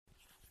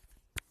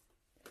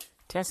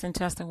Testing,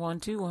 1,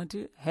 2, 1,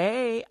 2.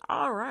 Hey,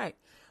 all right.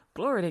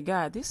 Glory to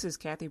God. This is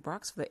Kathy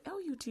Brooks for the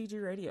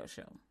LUTG Radio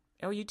Show.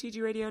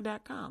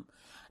 LUTGRadio.com.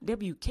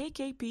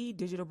 WKKP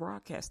Digital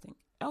Broadcasting.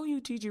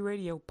 LUTG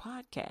Radio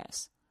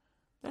Podcast.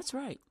 That's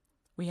right.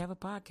 We have a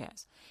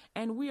podcast.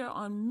 And we are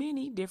on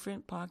many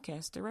different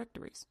podcast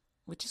directories,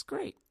 which is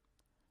great.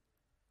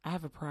 I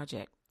have a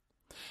project.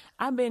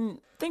 I've been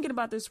thinking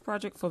about this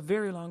project for a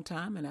very long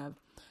time, and I've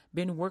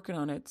been working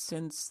on it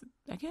since,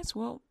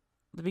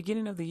 the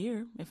beginning of the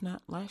year, if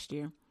not last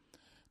year,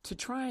 to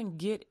try and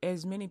get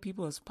as many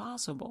people as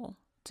possible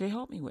to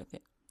help me with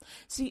it.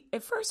 See,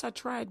 at first I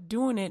tried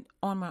doing it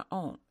on my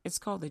own. It's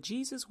called the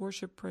Jesus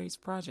Worship Praise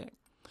Project.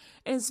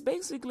 And it's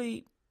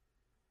basically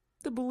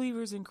the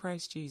believers in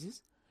Christ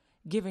Jesus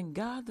giving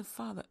God the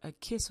Father a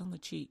kiss on the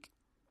cheek.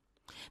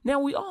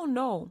 Now, we all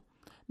know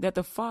that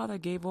the Father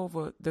gave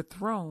over the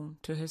throne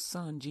to his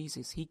son,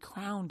 Jesus. He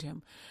crowned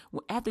him.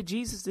 After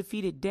Jesus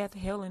defeated death,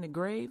 hell, and the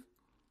grave,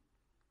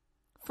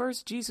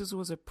 first, Jesus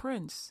was a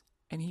prince,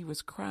 and he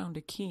was crowned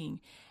a king.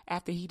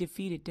 After he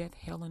defeated death,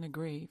 hell, and the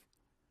grave,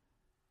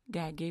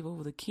 God gave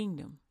over the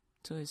kingdom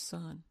to his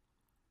son.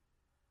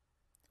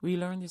 We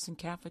learned this in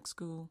Catholic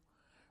school.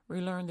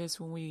 We learned this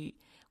when we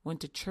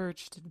went to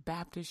church, to the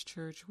Baptist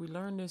church. We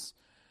learned this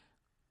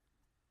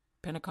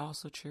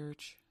Pentecostal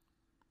church,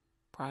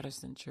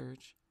 Protestant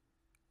church.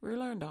 We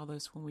learned all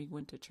this when we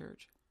went to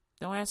church.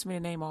 Don't ask me to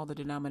name all the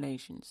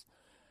denominations,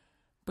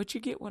 but you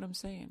get what I'm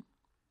saying.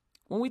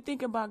 When we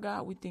think about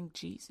God, we think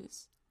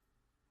Jesus.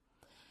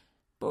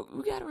 But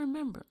we got to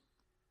remember,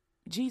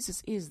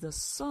 Jesus is the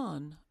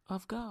Son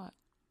of God.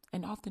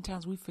 And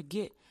oftentimes we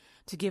forget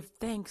to give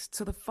thanks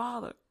to the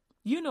Father.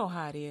 You know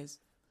how it is.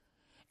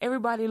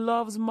 Everybody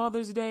loves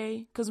Mother's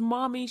Day because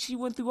mommy, she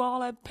went through all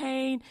that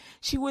pain.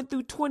 She went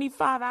through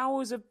 25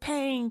 hours of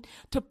pain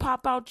to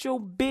pop out your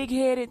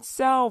big-headed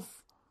self.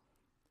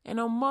 And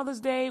on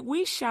Mother's Day,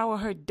 we shower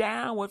her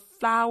down with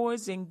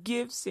flowers and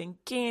gifts and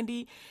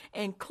candy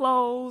and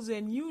clothes.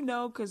 And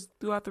because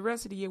throughout the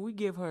rest of the year, we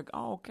give her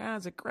all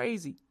kinds of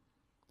crazy.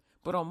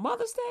 But on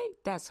Mother's Day,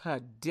 that's her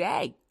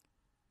day.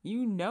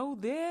 You know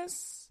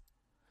this?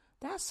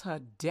 That's her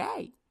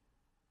day.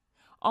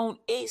 On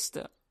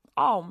Easter,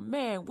 oh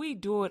man, we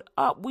do it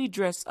up. We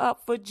dress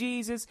up for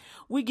Jesus.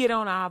 We get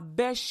on our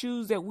best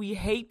shoes that we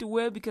hate to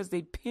wear because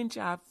they pinch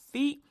our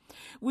feet.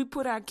 We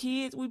put our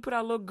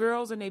little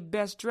girls in their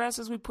best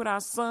dresses. We put our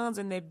sons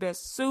in their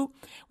best suit.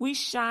 We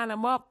shine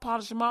them up,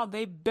 polish them out.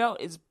 Their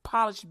belt is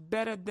polished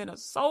better than a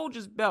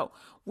soldier's belt.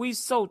 We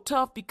so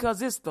tough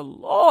because it's the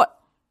Lord.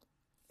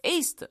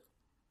 Easter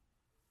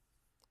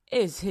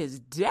is his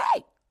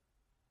day.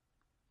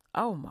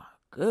 Oh my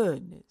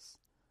goodness.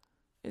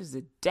 It's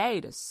the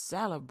day to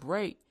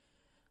celebrate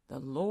the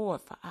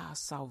Lord for our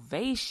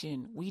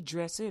salvation. We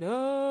dress it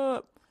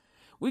up.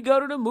 We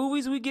go to the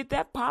movies, we get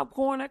that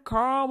popcorn, that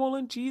caramel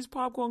and cheese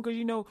popcorn,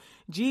 because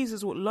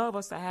Jesus would love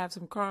us to have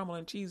some caramel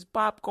and cheese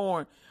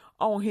popcorn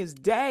on his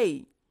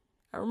day.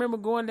 I remember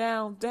going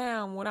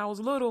downtown when I was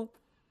little.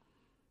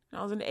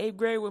 I was in the 8th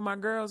grade with my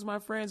girls, my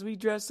friends. We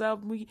dress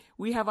up.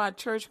 We have our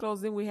church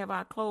clothes. Then we have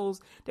our clothes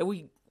that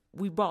we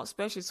bought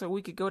specially so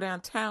we could go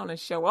downtown and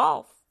show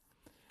off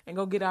and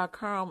go get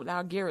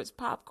our Garrett's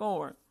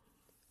popcorn,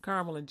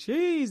 caramel and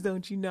cheese,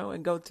 don't you know,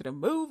 and go to the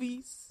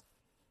movies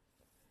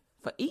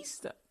for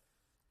Easter,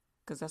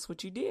 because that's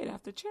what you did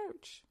after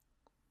church.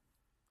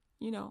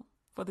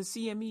 For the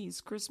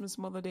CMEs, Christmas,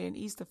 Mother Day, and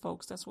Easter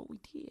folks, that's what we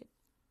did.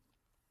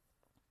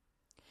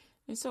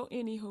 And so,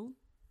 anywho,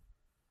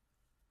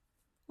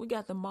 we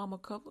got the mama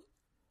covered.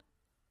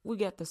 We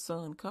got the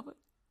son covered.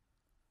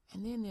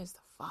 And then there's the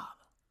Father.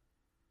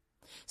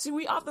 See,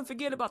 we often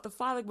forget about the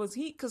Father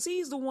because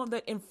he's the one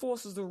that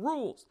enforces the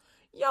rules.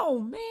 Yo,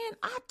 man,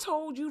 I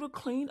told you to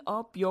clean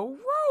up your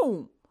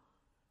room.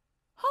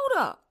 Hold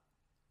up.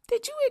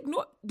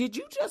 Did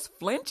you just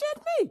flinch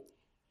at me?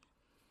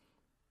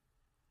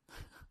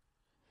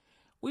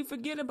 We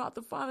forget about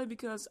the Father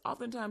because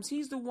oftentimes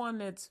he's the one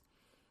that's,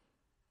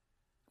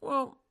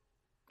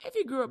 if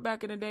you grew up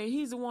back in the day,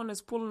 he's the one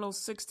that's pulling those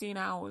 16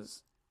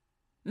 hours.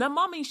 Now,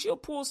 mommy, she'll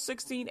pull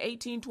 16,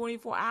 18,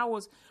 24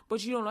 hours, but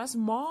that's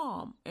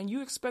mom. And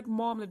you expect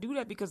mom to do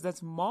that because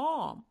that's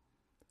mom.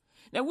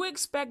 Now, we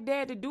expect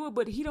dad to do it,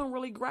 but he don't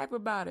really gripe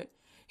about it.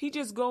 He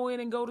just go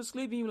in and go to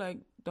sleep and you like,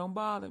 don't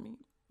bother me.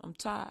 I'm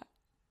tired.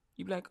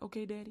 You be like,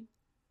 okay, daddy.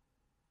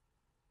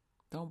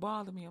 Don't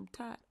bother me. I'm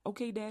tired.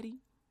 Okay, daddy.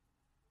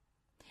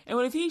 And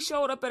if he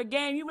showed up at a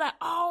game, you be like,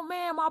 oh,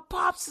 man, my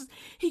pops,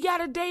 he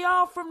got a day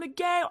off from the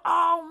game.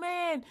 Oh,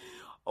 man.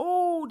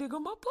 Oh, there go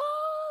my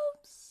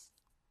pops.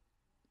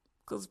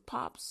 Because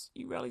pops,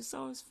 you rarely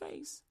saw his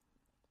face.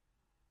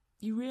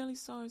 You rarely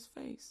saw his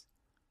face.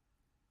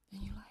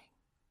 And you're like,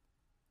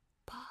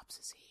 pops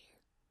is here.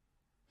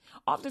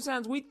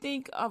 Oftentimes we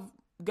think of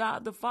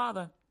God the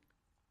Father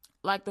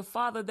like the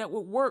Father that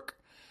would work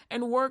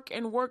and work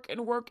and work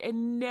and work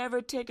and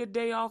never take a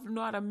day off,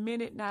 not a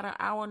minute, not an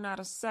hour, not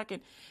a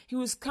second. He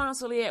was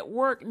constantly at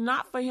work,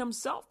 not for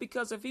himself,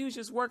 because if he was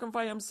just working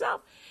for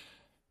himself,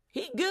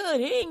 he good.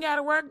 He ain't got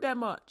to work that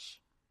much.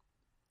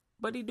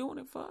 But he doing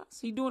it for us.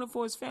 He doing it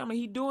for his family.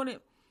 He doing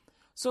it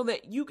so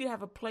that you can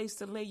have a place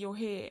to lay your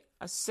head,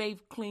 a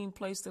safe, clean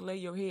place to lay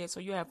your head.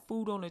 So you have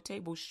food on the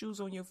table, shoes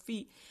on your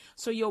feet.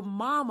 So your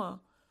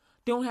mama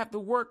don't have to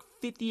work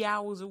 50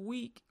 hours a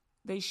week.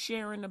 They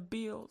sharing the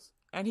bills.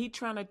 And he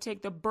trying to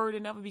take the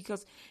burden of it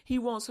because he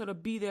wants her to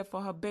be there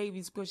for her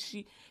babies. But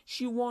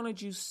she wanted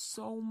you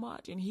so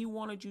much and he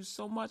wanted you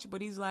so much.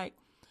 But he's like,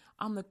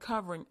 I'm the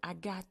covering. I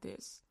got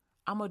this.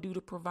 I'm going to do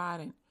the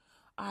providing.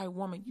 All right,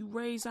 woman, you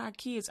raise our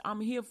kids.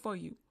 I'm here for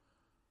you.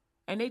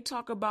 And they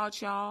talk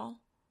about y'all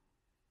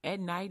at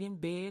night in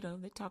bed. Or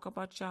they talk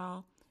about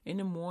y'all in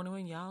the morning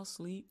when y'all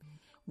sleep.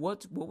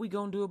 What we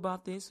going to do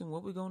about this and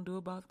what we going to do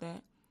about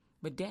that.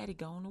 But daddy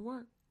going to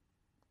work.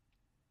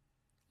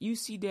 You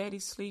see daddy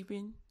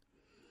sleeping.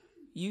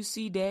 You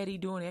see daddy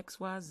doing X,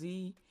 Y,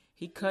 Z.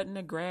 He cutting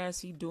the grass.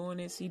 He doing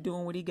this. He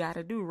doing what he got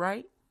to do,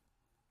 right?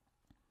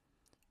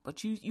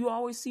 But you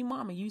always see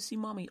mommy. You see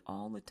mommy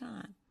all the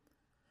time.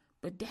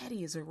 But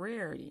daddy is a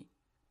rarity.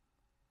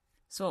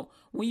 So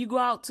when you go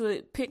out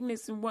to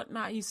picnics and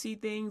whatnot, you see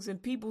things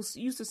and people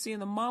used to seeing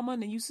the mama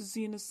and they used to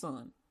seeing the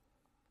son.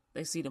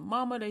 They see the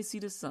mama, they see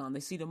the son. They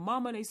see the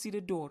mama, they see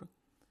the daughter.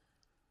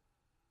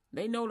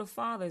 They know the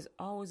father is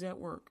always at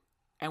work.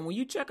 And when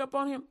you check up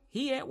on him,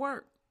 he at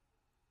work.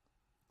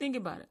 Think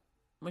about it.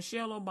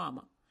 Michelle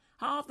Obama.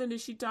 How often did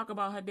she talk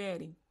about her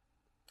daddy?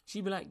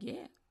 She'd be like,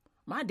 yeah,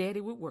 my daddy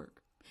would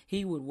work.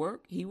 He would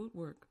work. He would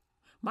work.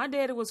 My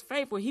daddy was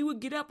faithful. He would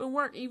get up and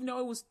work. Even though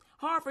it was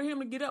hard for him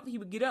to get up, he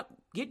would get up,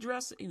 get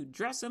dressed, he would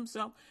dress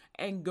himself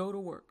and go to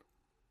work.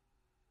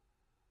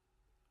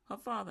 Her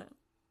father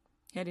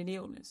had an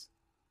illness.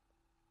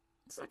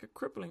 It's like a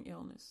crippling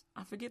illness.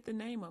 I forget the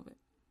name of it.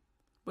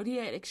 But he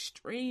had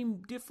extreme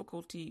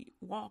difficulty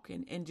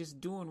walking and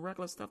just doing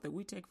regular stuff that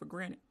we take for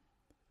granted.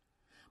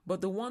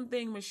 But the one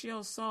thing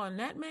Michelle saw in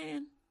that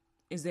man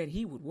is that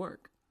he would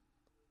work.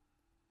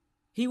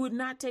 He would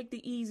not take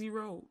the easy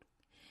road.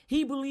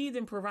 He believed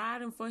in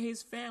providing for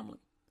his family.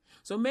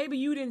 So maybe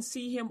you didn't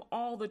see him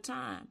all the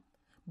time,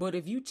 but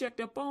if you checked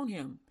up on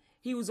him,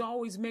 he was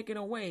always making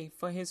a way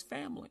for his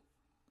family.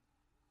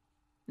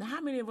 Now,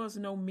 how many of us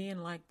know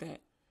men like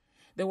that?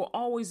 They were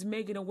always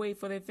making a way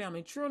for their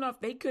family. True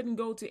enough, they couldn't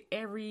go to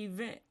every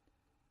event,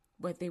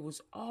 but they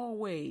was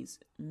always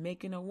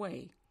making a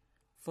way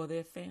for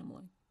their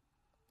family.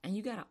 And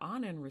you got to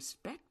honor and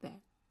respect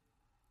that.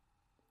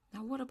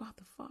 Now, what about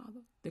the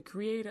Father, the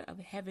creator of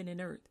heaven and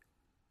earth?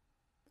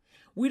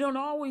 We don't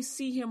always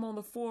see him on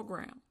the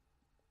foreground.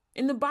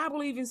 And the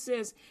Bible even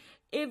says,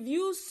 if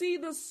you see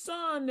the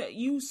Son,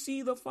 you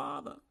see the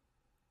Father.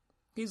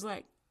 He's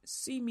like,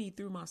 see me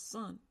through my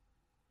Son.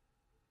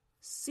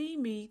 See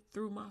me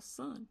through my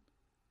Son.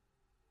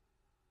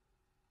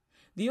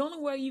 The only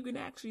way you can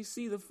actually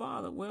see the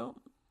Father,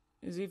 well,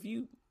 is if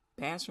you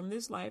pass from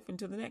this life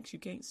into the next. You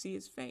can't see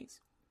his face.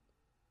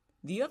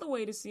 The other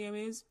way to see him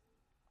is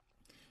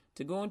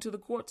to go into the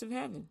courts of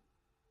heaven.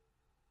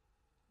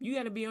 You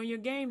got to be on your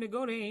game to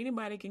go there.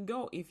 Anybody can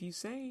go if you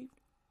saved.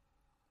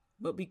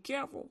 But be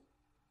careful,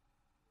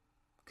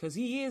 because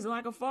he is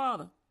like a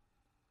father.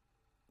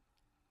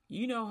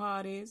 You know how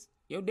it is.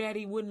 Your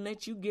daddy wouldn't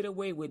let you get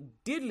away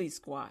with diddly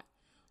squat.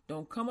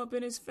 Don't come up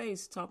in his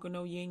face talking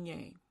no yin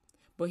yang.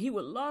 But he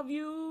would love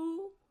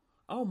you.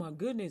 Oh my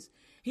goodness.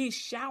 He'd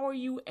shower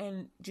you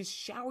and just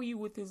shower you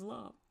with his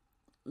love.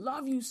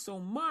 Love you so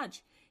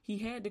much, he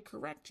had to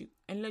correct you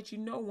and let you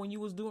know when you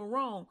was doing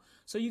wrong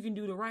so you can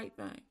do the right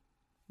thing.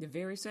 The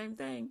very same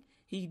thing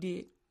he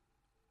did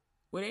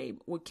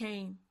with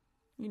Cain,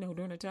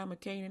 during the time of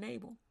Cain and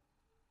Abel.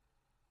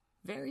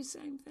 Very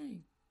same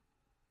thing.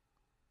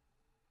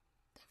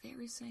 The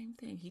very same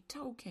thing. He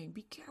told Cain,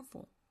 be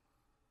careful.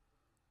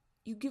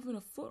 You're giving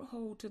a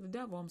foothold to the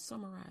devil. I'm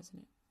summarizing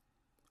it.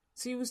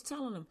 See, he was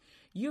telling him,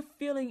 you're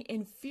feeling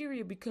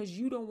inferior because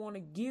you don't want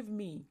to give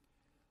me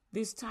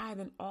this tithe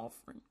and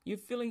offering. You're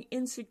feeling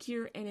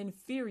insecure and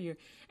inferior,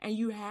 and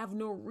you have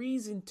no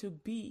reason to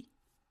be.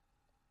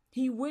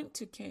 He went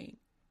to Cain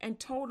and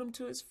told him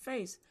to his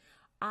face,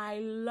 I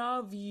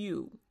love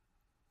you.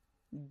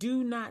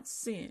 Do not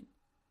sin.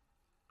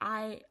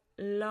 I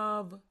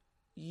love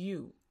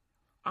you.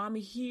 I'm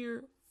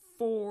here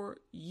for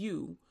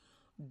you.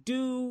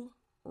 Do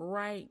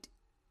right,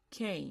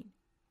 Cain.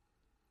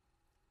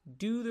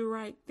 Do the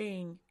right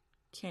thing,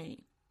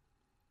 Cain.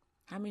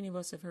 How many of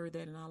us have heard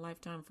that in our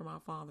lifetime from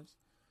our fathers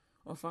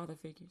or father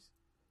figures?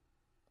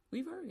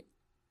 We've heard it.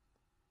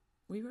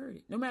 We've heard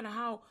it. No matter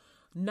how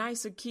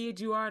nice a kid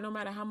you are, no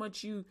matter how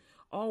much you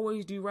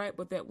always do right,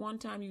 but that one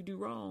time you do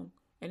wrong,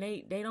 and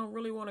they don't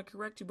really want to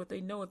correct you, but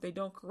they know if they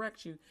don't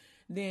correct you,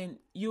 then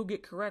you'll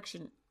get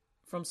correction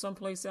from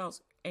someplace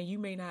else, and you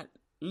may not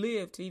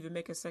live to even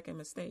make a second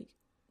mistake.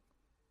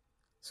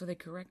 So they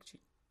correct you.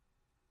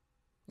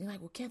 You're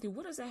like, well, Kathy,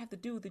 what does that have to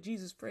do with the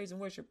Jesus Praise and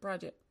Worship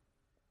Project?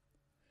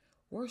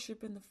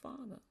 Worshiping the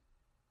Father.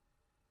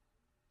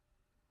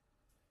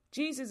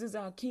 Jesus is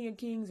our King of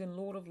Kings and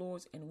Lord of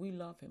Lords, and we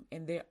love him.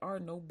 And there are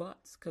no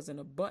buts, because in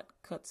a but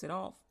cuts it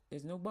off.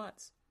 There's no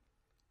buts.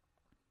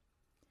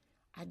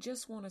 I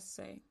just want to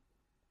say,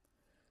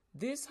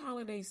 this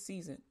holiday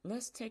season,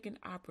 let's take an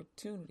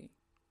opportunity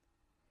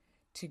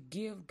to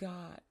give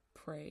God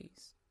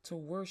praise, to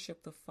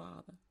worship the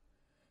Father,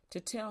 to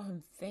tell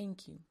him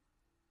thank you.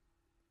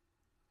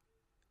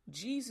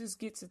 Jesus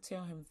gets to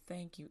tell him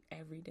thank you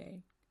every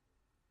day.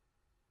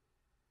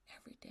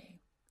 Every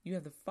day. You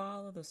have the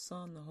Father, the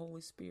Son, the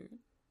Holy Spirit.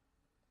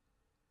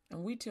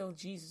 And we tell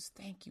Jesus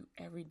thank you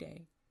every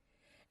day.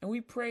 And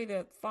we pray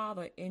that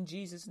Father in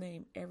Jesus'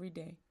 name every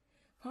day.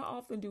 How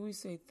often do we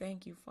say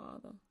thank you,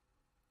 Father?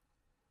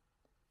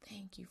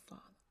 Thank you,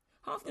 Father.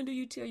 How often do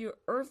you tell your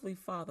earthly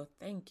father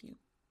thank you?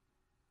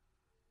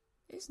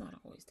 It's not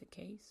always the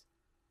case.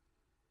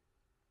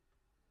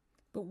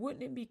 But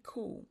wouldn't it be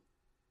cool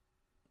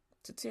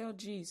to tell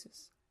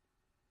Jesus,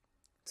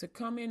 to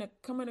come in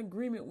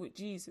agreement with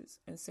Jesus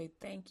and say,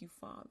 thank you,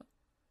 Father.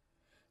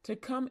 To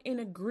come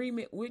in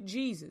agreement with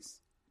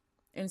Jesus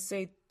and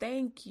say,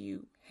 thank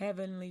you,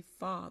 Heavenly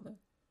Father.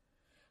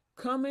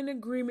 Come in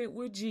agreement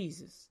with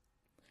Jesus.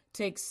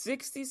 Take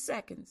 60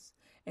 seconds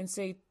and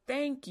say,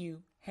 thank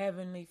you,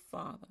 Heavenly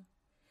Father.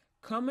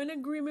 Come in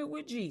agreement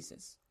with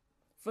Jesus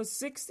for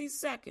 60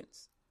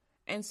 seconds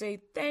and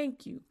say,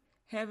 thank you,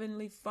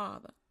 Heavenly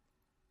Father.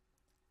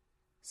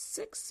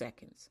 6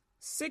 seconds,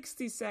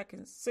 60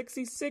 seconds,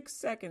 66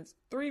 seconds,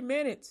 3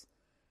 minutes.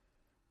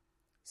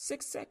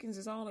 6 seconds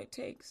is all it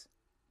takes.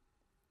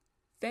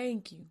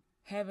 Thank you,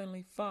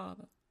 Heavenly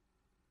Father.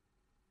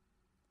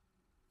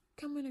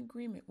 Come in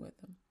agreement with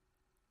him.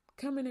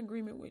 Come in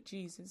agreement with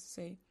Jesus.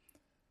 Say,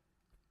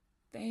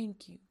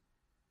 thank you.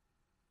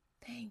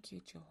 Thank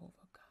you,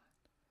 Jehovah God.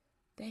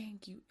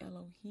 Thank you,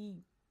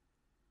 Elohim.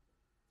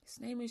 His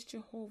name is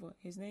Jehovah.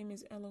 His name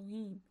is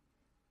Elohim.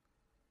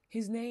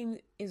 His name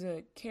is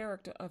a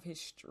character of his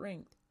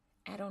strength.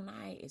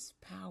 Adonai is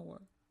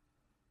power.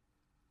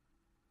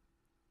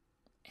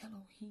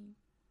 Elohim.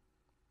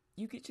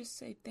 You could just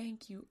say,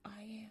 thank you,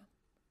 I am.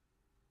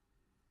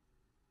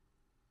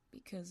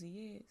 Because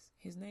he is.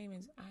 His name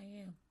is I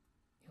am.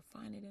 You'll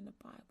find it in the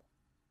Bible.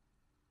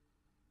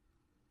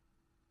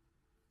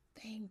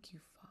 Thank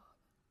you, Father.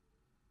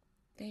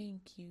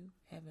 Thank you,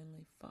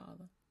 Heavenly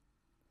Father.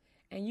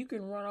 And you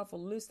can run off a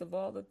list of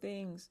all the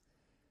things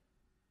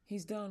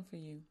he's done for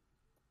you.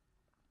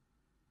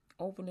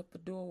 Opened up a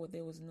door where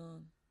there was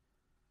none.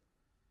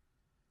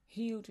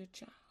 Healed your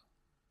child.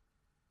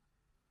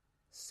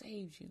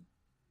 Saved you.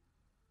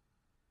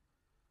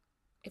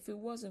 If it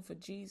wasn't for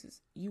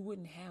Jesus, you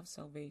wouldn't have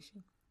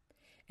salvation.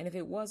 And if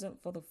it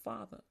wasn't for the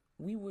Father,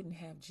 we wouldn't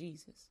have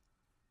Jesus.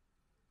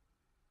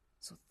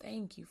 So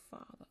thank you,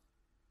 Father.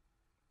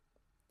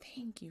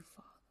 Thank you,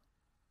 Father.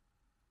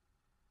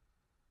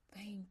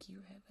 Thank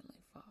you, Heavenly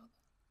Father.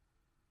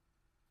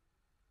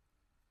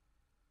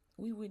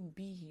 We wouldn't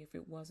be here if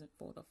it wasn't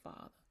for the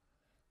Father.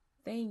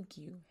 Thank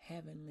you,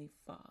 Heavenly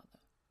Father.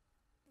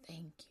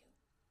 Thank you.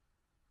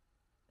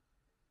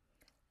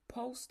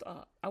 Post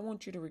up. I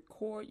want you to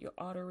record your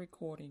auto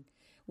recording,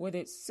 whether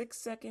it's 6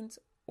 seconds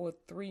or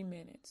 3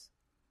 minutes.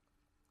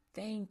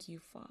 Thank you,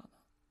 Father.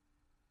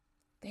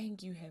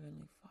 Thank you,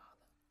 Heavenly Father.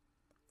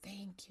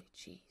 Thank you,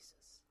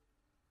 Jesus.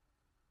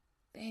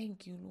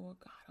 Thank you, Lord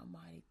God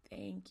Almighty.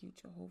 Thank you,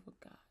 Jehovah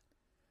God.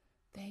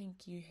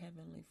 Thank you,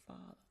 Heavenly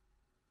Father.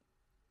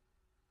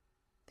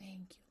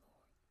 Thank you,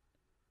 Lord.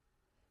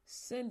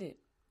 Send it.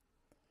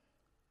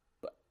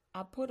 But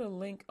I put a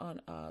link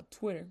on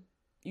Twitter.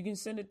 You can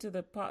send it to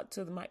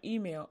my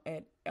email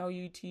at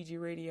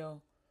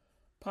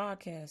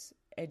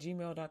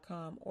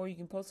lutgradiopodcast@gmail.com, or you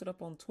can post it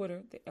up on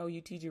Twitter, the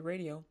LUTG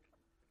Radio.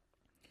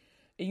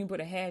 You can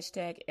put a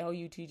hashtag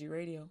LUTG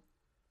Radio.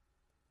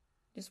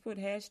 Just put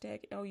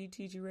hashtag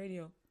LUTG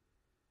Radio.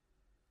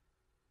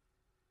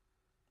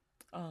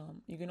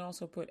 You can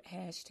also put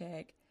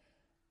hashtag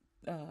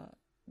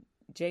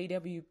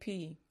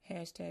JWP,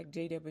 hashtag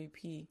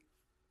JWP,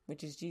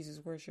 which is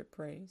Jesus Worship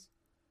Praise,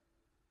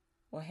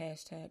 or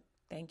hashtag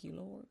Thank You,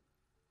 Lord.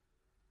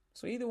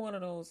 So either one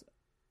of those,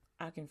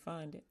 I can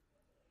find it.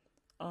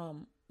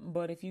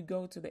 But if you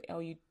go to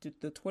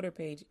the Twitter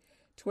page,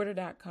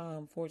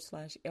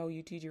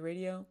 twitter.com/LUTG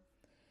Radio,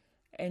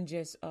 and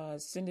just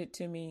send it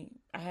to me.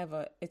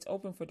 It's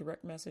open for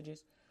direct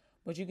messages,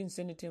 but you can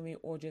send it to me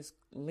or just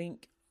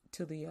link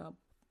to the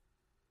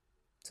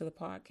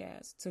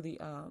podcast, to the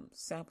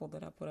sample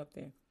that I put up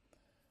there.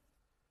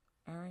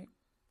 All right.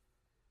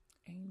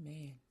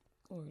 Amen.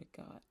 Glory to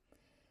God.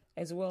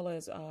 As well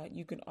as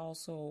you can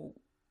also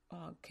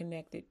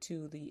connect it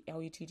to the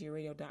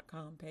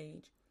LUTGradio.com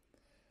page.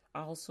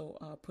 I also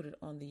put it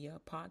on the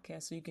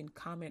podcast, so you can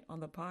comment on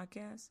the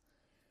podcast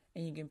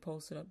and you can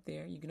post it up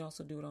there. You can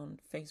also do it on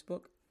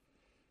Facebook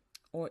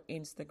or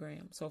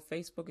Instagram. So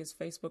Facebook is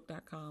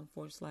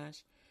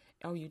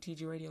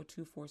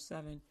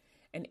facebook.com/LUTGradio247,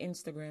 and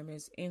Instagram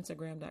is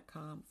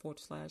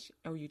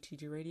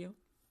instagram.com/LUTGradio.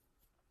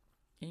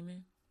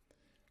 Amen.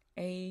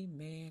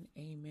 Amen.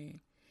 Amen.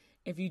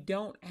 If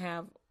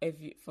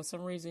for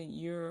some reason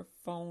your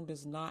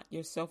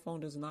cell phone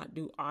does not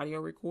do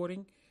audio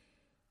recording,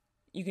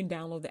 you can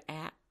download the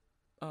app,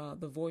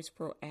 the Voice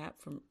Pro app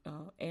from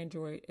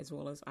Android as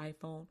well as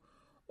iPhone,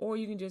 or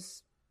you can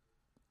just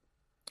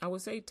I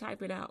would say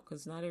type it out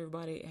because not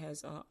everybody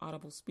has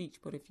audible speech.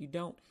 But if you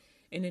don't,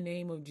 in the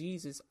name of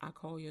Jesus, I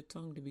call your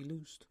tongue to be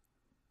loosed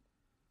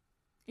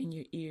and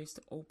your ears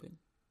to open.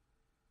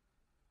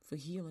 For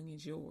healing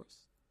is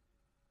yours.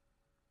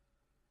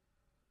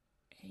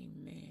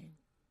 Amen.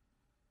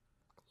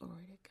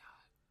 Glory to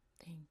God.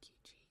 Thank you,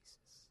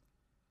 Jesus.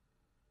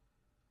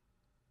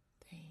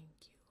 Thank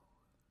you, Lord.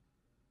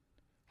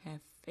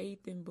 Have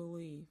faith and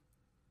believe.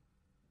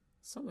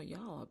 Some of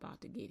y'all are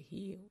about to get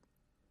healed.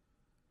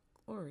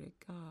 Glory to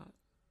God.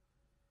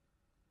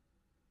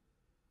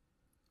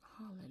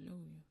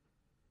 Hallelujah.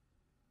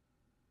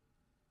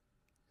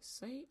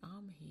 Say,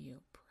 I'm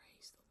healed.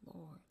 Praise the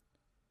Lord.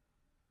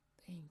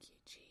 Thank you,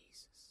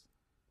 Jesus.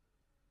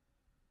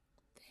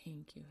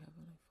 Thank you,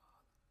 Heavenly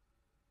Father.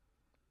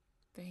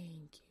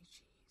 Thank you,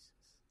 Jesus.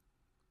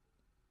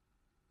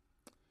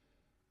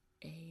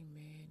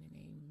 Amen and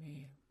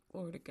amen.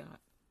 Glory to God.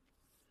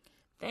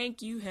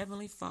 Thank you,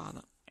 Heavenly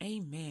Father.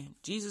 Amen.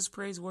 Jesus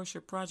Praise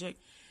Worship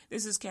Project.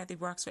 This is Kathy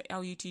Brooks for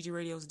LUTG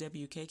Radio's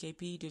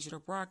WKKP Digital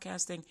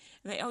Broadcasting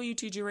and the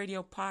LUTG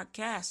Radio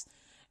Podcast.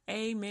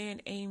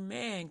 Amen.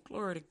 Amen.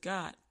 Glory to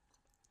God.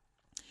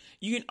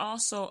 You can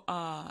also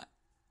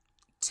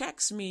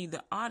text me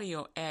the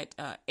audio at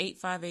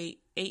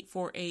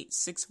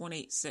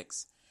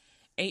 858-848-6186.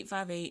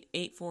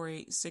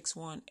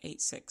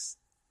 858-848-6186.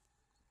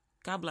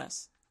 God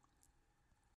bless.